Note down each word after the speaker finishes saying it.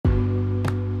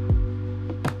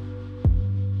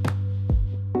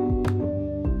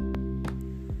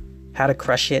how to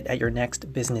crush it at your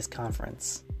next business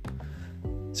conference.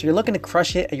 So you're looking to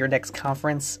crush it at your next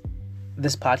conference.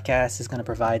 This podcast is going to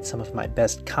provide some of my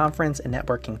best conference and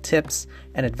networking tips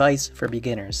and advice for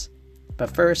beginners.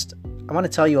 But first, I want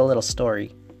to tell you a little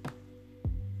story.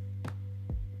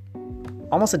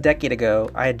 Almost a decade ago,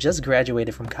 I had just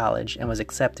graduated from college and was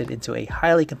accepted into a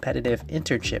highly competitive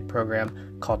internship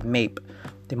program called MAPE,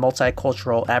 the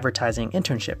Multicultural Advertising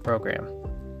Internship Program.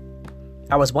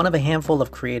 I was one of a handful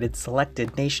of created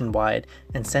selected nationwide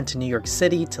and sent to New York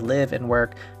City to live and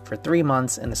work for 3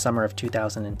 months in the summer of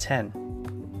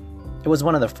 2010. It was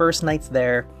one of the first nights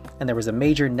there, and there was a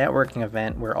major networking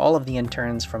event where all of the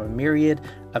interns from a myriad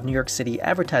of New York City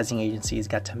advertising agencies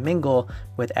got to mingle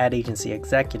with ad agency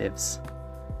executives.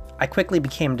 I quickly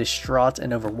became distraught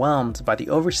and overwhelmed by the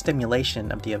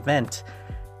overstimulation of the event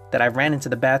that I ran into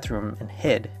the bathroom and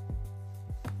hid.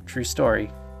 True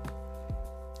story.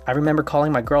 I remember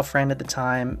calling my girlfriend at the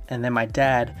time and then my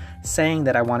dad saying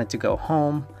that I wanted to go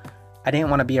home. I didn't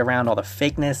want to be around all the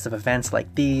fakeness of events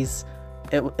like these.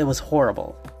 It was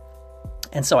horrible.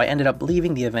 And so I ended up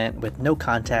leaving the event with no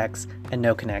contacts and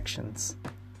no connections.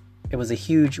 It was a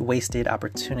huge wasted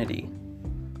opportunity.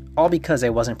 All because I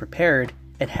wasn't prepared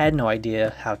and had no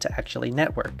idea how to actually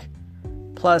network.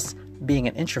 Plus, being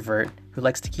an introvert who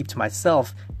likes to keep to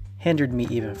myself hindered me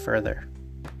even further.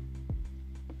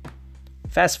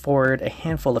 Fast forward a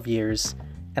handful of years,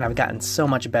 and I've gotten so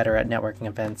much better at networking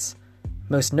events.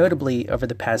 Most notably, over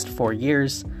the past 4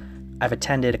 years, I've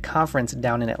attended a conference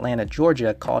down in Atlanta,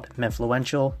 Georgia called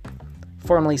Menfluential,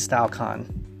 formerly StyleCon.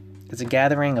 It's a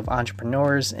gathering of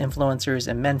entrepreneurs, influencers,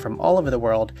 and men from all over the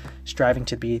world striving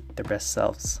to be their best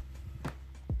selves.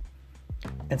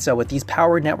 And so with these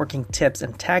power networking tips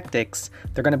and tactics,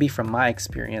 they're going to be from my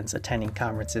experience attending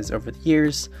conferences over the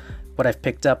years, what I've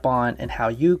picked up on, and how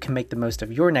you can make the most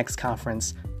of your next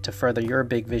conference to further your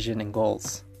big vision and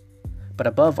goals. But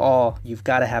above all, you've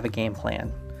got to have a game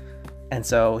plan. And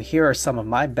so here are some of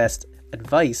my best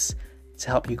advice to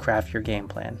help you craft your game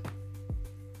plan.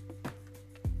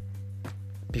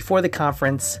 Before the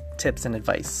conference, tips and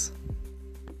advice.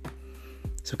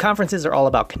 So conferences are all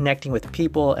about connecting with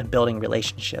people and building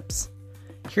relationships.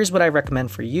 Here's what I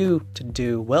recommend for you to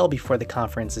do well before the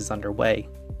conference is underway.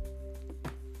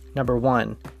 Number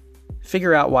 1,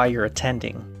 figure out why you're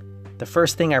attending. The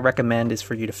first thing I recommend is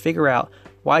for you to figure out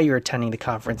why you're attending the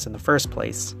conference in the first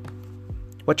place.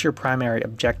 What's your primary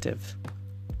objective?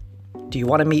 Do you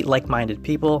want to meet like-minded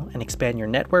people and expand your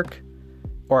network?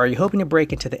 Or are you hoping to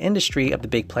break into the industry of the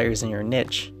big players in your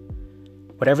niche?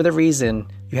 Whatever the reason,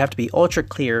 you have to be ultra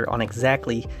clear on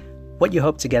exactly what you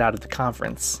hope to get out of the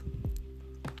conference.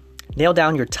 Nail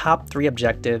down your top 3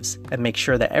 objectives and make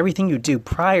sure that everything you do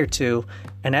prior to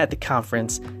and at the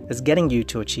conference is getting you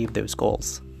to achieve those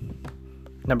goals.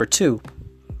 Number 2,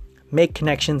 make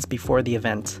connections before the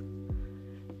event.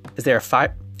 Is there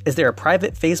a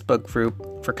private Facebook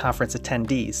group for conference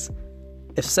attendees?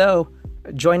 If so,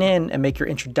 join in and make your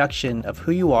introduction of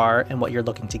who you are and what you're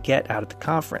looking to get out of the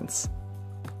conference.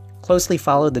 Closely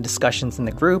follow the discussions in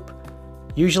the group.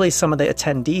 Usually some of the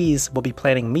attendees will be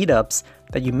planning meetups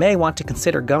that you may want to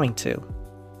consider going to.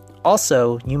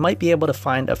 Also, you might be able to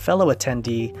find a fellow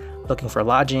attendee looking for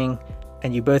lodging,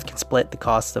 and you both can split the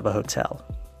cost of a hotel.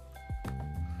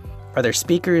 Are there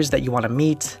speakers that you want to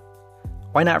meet?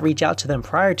 Why not reach out to them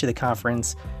prior to the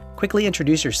conference, quickly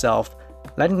introduce yourself,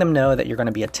 letting them know that you're going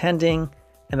to be attending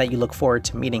and that you look forward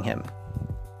to meeting him.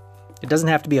 It doesn't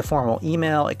have to be a formal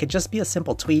email, it could just be a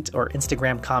simple tweet or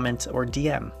Instagram comment or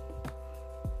DM.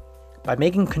 By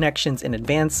making connections in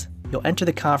advance, you'll enter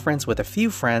the conference with a few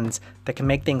friends that can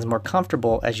make things more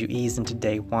comfortable as you ease into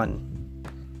day 1.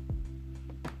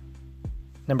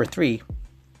 Number 3,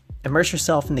 immerse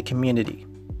yourself in the community.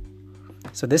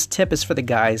 So this tip is for the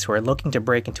guys who are looking to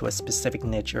break into a specific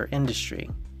niche or industry.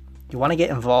 You want to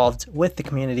get involved with the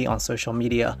community on social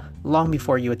media long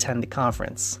before you attend the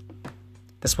conference.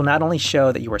 This will not only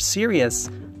show that you are serious,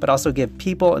 but also give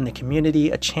people in the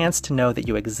community a chance to know that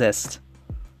you exist.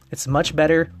 It's much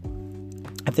better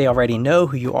if they already know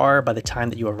who you are by the time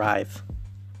that you arrive.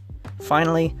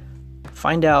 Finally,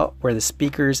 find out where the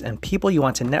speakers and people you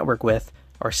want to network with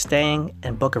are staying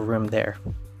and book a room there.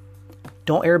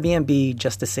 Don't Airbnb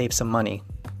just to save some money.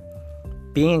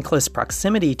 Being in close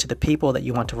proximity to the people that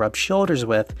you want to rub shoulders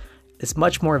with is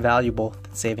much more valuable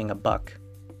than saving a buck.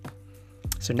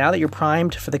 So now that you're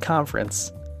primed for the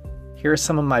conference, here are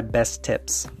some of my best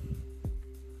tips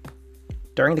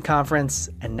during the conference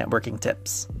and networking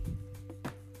tips.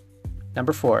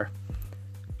 Number 4,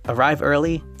 arrive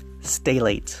early, stay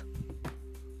late.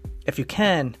 If you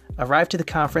can, arrive to the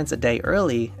conference a day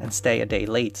early and stay a day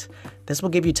late. This will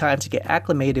give you time to get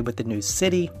acclimated with the new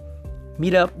city,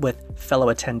 meet up with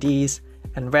fellow attendees,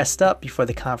 and rest up before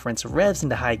the conference revs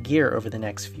into high gear over the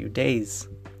next few days.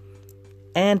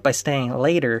 And by staying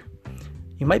later,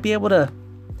 you might be able to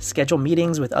schedule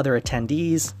meetings with other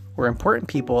attendees or important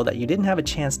people that you didn't have a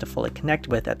chance to fully connect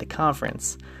with at the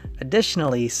conference.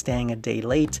 Additionally, staying a day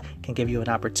late can give you an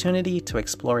opportunity to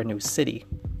explore a new city.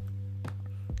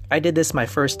 I did this my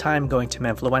first time going to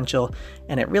Menfluential,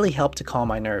 and it really helped to calm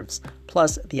my nerves.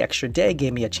 Plus, the extra day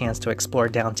gave me a chance to explore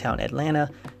downtown Atlanta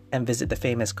and visit the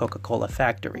famous Coca-Cola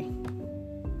factory.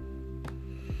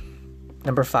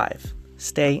 Number 5,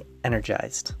 stay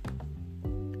energized.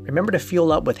 Remember to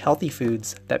fuel up with healthy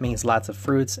foods. That means lots of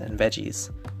fruits and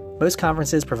veggies. Most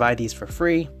conferences provide these for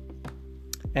free.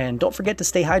 And don't forget to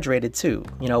stay hydrated too.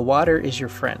 Water is your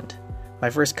friend. My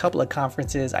first couple of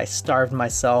conferences, I starved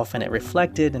myself, and it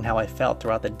reflected in how I felt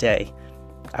throughout the day.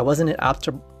 I wasn't in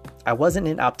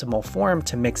optimal form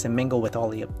to mix and mingle with all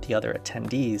the other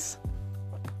attendees.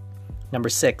 Number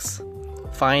 6,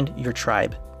 find your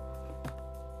tribe.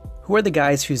 Who are the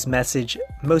guys whose message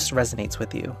most resonates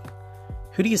with you?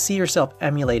 Who do you see yourself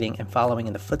emulating and following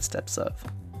in the footsteps of?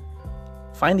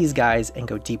 Find these guys and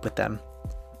go deep with them.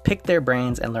 Pick their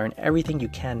brains and learn everything you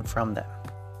can from them.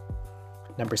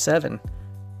 Number 7,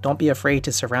 don't be afraid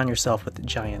to surround yourself with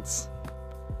giants.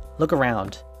 Look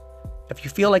around. If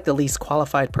you feel like the least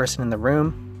qualified person in the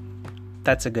room,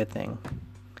 that's a good thing.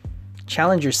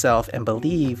 Challenge yourself and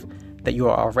believe that you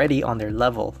are already on their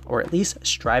level, or at least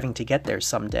striving to get there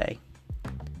someday.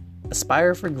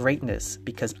 Aspire for greatness,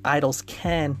 because idols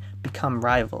can become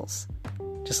rivals.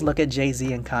 Just look at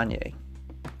Jay-Z and Kanye.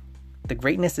 The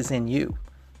greatness is in you.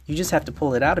 You just have to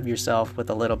pull it out of yourself with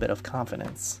a little bit of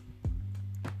confidence.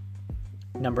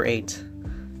 Number 8,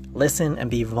 listen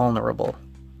and be vulnerable.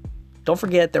 Don't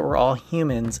forget that we're all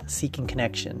humans seeking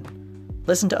connection.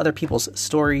 Listen to other people's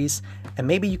stories, and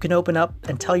maybe you can open up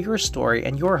and tell your story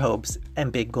and your hopes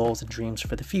and big goals and dreams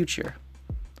for the future.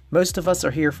 Most of us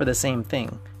are here for the same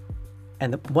thing,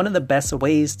 and one of the best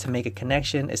ways to make a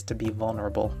connection is to be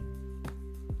vulnerable.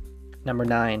 Number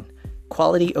 9,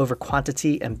 quality over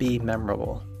quantity and be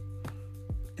memorable.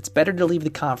 It's better to leave the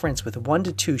conference with 1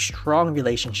 to 2 strong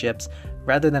relationships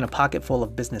rather than a pocket full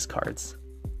of business cards.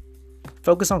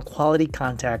 Focus on quality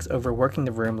contacts over working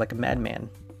the room like a madman.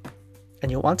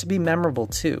 And you'll want to be memorable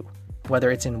too,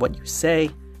 whether it's in what you say,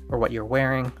 or what you're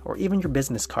wearing, or even your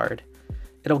business card.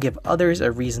 It'll give others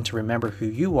a reason to remember who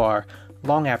you are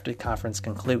long after the conference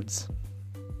concludes.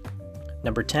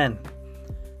 Number 10,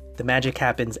 the magic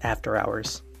happens after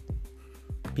hours.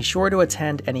 Be sure to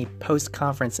attend any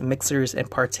post-conference mixers and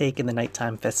partake in the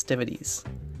nighttime festivities.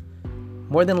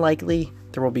 More than likely,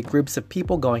 there will be groups of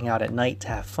people going out at night to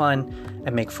have fun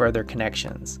and make further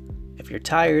connections. If you're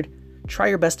tired, try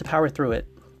your best to power through it,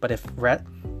 but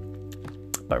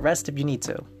rest if you need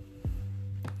to.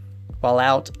 While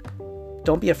out,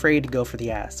 don't be afraid to go for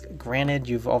the ask. Granted,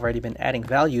 you've already been adding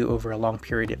value over a long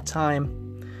period of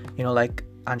time. Like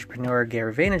entrepreneur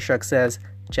Gary Vaynerchuk says,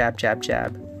 jab, jab,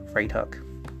 jab, right hook.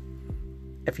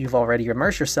 If you've already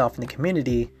immersed yourself in the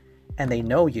community and they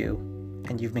know you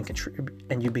and you've been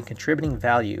contributing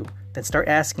value, then start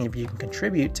asking if you can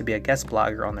contribute to be a guest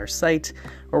blogger on their site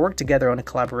or work together on a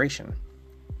collaboration.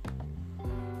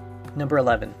 Number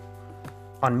 11,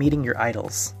 on meeting your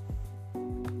idols.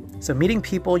 So meeting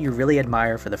people you really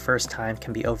admire for the first time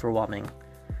can be overwhelming.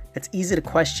 It's easy to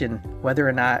question whether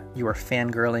or not you are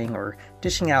fangirling or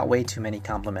dishing out way too many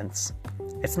compliments.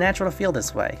 It's natural to feel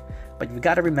this way, but you've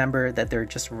got to remember that they're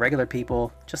just regular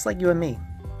people, just like you and me.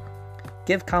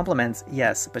 Give compliments,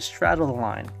 yes, but straddle the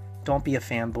line. Don't be a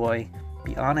fanboy.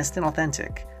 Be honest and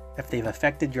authentic. If they've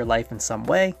affected your life in some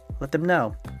way, let them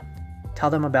know. Tell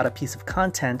them about a piece of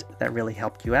content that really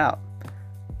helped you out.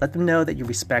 Let them know that you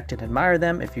respect and admire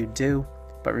them if you do,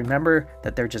 but remember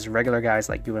that they're just regular guys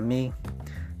like you and me.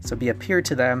 So be a peer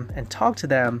to them and talk to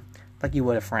them like you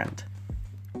would a friend.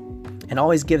 And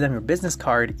always give them your business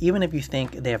card, even if you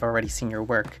think they have already seen your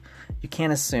work. You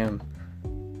can't assume.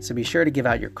 So be sure to give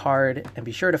out your card and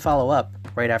be sure to follow up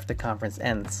right after the conference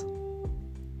ends.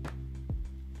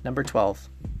 Number 12,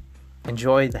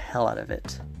 enjoy the hell out of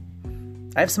it.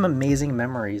 I have some amazing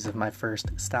memories of my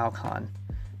first StyleCon.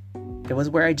 It was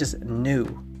where I just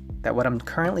knew that what I'm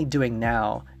currently doing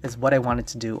now is what I wanted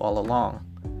to do all along.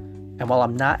 And while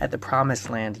I'm not at the promised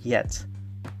land yet,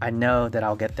 I know that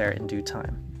I'll get there in due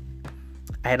time.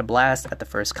 I had a blast at the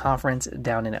first conference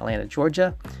down in Atlanta,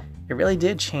 Georgia. It really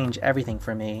did change everything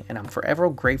for me, and I'm forever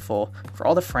grateful for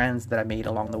all the friends that I made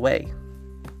along the way.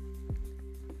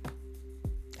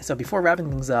 So before wrapping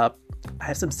things up, I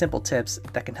have some simple tips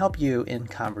that can help you in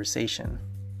conversation.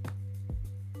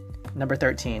 Number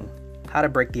 13, how to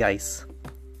break the ice.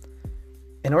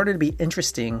 In order to be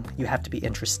interesting, you have to be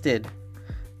interested.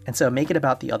 And so make it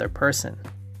about the other person.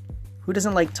 Who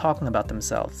doesn't like talking about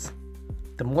themselves?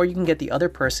 The more you can get the other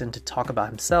person to talk about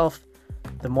himself,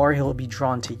 the more he'll be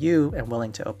drawn to you and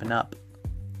willing to open up.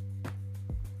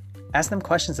 Ask them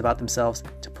questions about themselves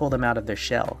to pull them out of their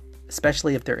shell,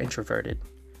 especially if they're introverted.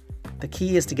 The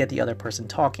key is to get the other person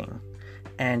talking,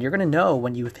 and you're going to know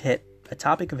when you've hit a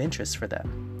topic of interest for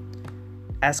them.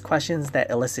 Ask questions that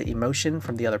elicit emotion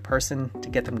from the other person to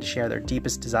get them to share their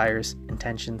deepest desires,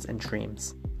 intentions, and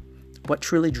dreams. What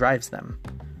truly drives them?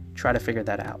 Try to figure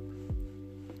that out.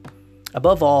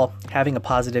 Above all, having a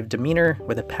positive demeanor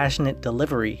with a passionate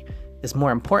delivery is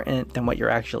more important than what you're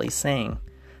actually saying.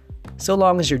 So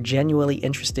long as you're genuinely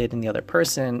interested in the other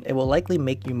person, it will likely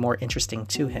make you more interesting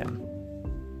to him.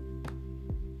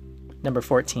 Number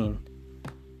 14,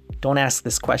 don't ask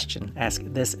this question, ask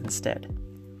this instead.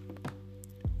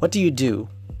 What do you do?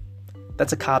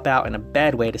 That's a cop-out and a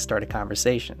bad way to start a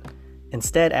conversation.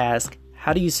 Instead, ask,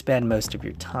 how do you spend most of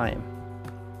your time?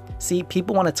 See,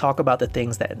 people want to talk about the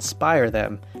things that inspire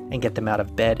them and get them out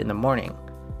of bed in the morning,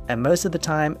 and most of the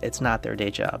time, it's not their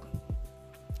day job.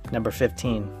 Number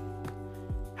 15,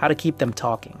 how to keep them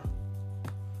talking.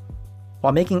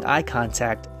 While making eye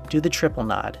contact, do the triple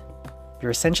nod. You're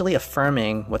essentially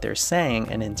affirming what they're saying,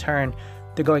 and in turn,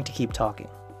 they're going to keep talking.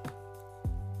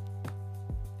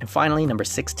 And finally, number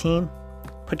 16,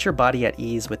 put your body at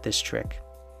ease with this trick.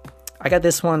 I got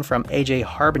this one from AJ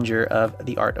Harbinger of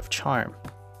The Art of Charm.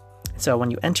 So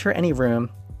when you enter any room,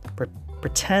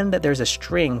 pretend that there's a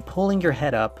string pulling your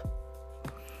head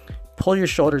up, pull your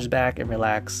shoulders back and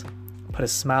relax, put a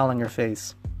smile on your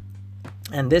face.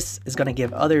 And this is going to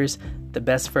give others the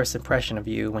best first impression of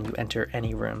you when you enter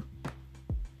any room.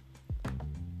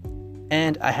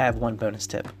 And I have one bonus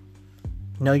tip.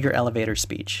 Know your elevator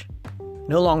speech.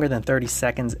 No longer than 30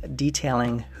 seconds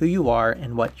detailing who you are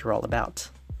and what you're all about.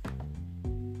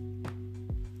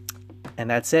 And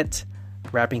that's it,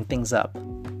 wrapping things up.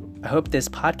 I hope this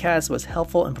podcast was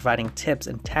helpful in providing tips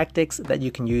and tactics that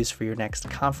you can use for your next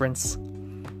conference.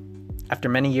 After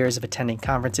many years of attending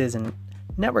conferences and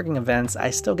networking events,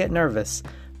 I still get nervous,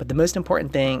 but the most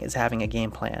important thing is having a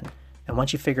game plan. And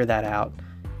once you figure that out,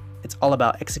 it's all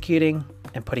about executing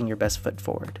and putting your best foot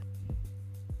forward.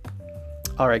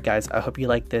 All right, guys, I hope you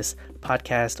like this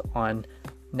podcast on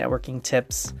networking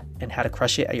tips and how to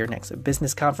crush it at your next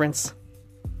business conference.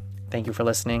 Thank you for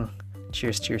listening.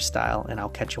 Cheers to your style, and I'll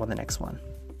catch you on the next one.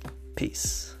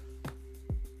 Peace.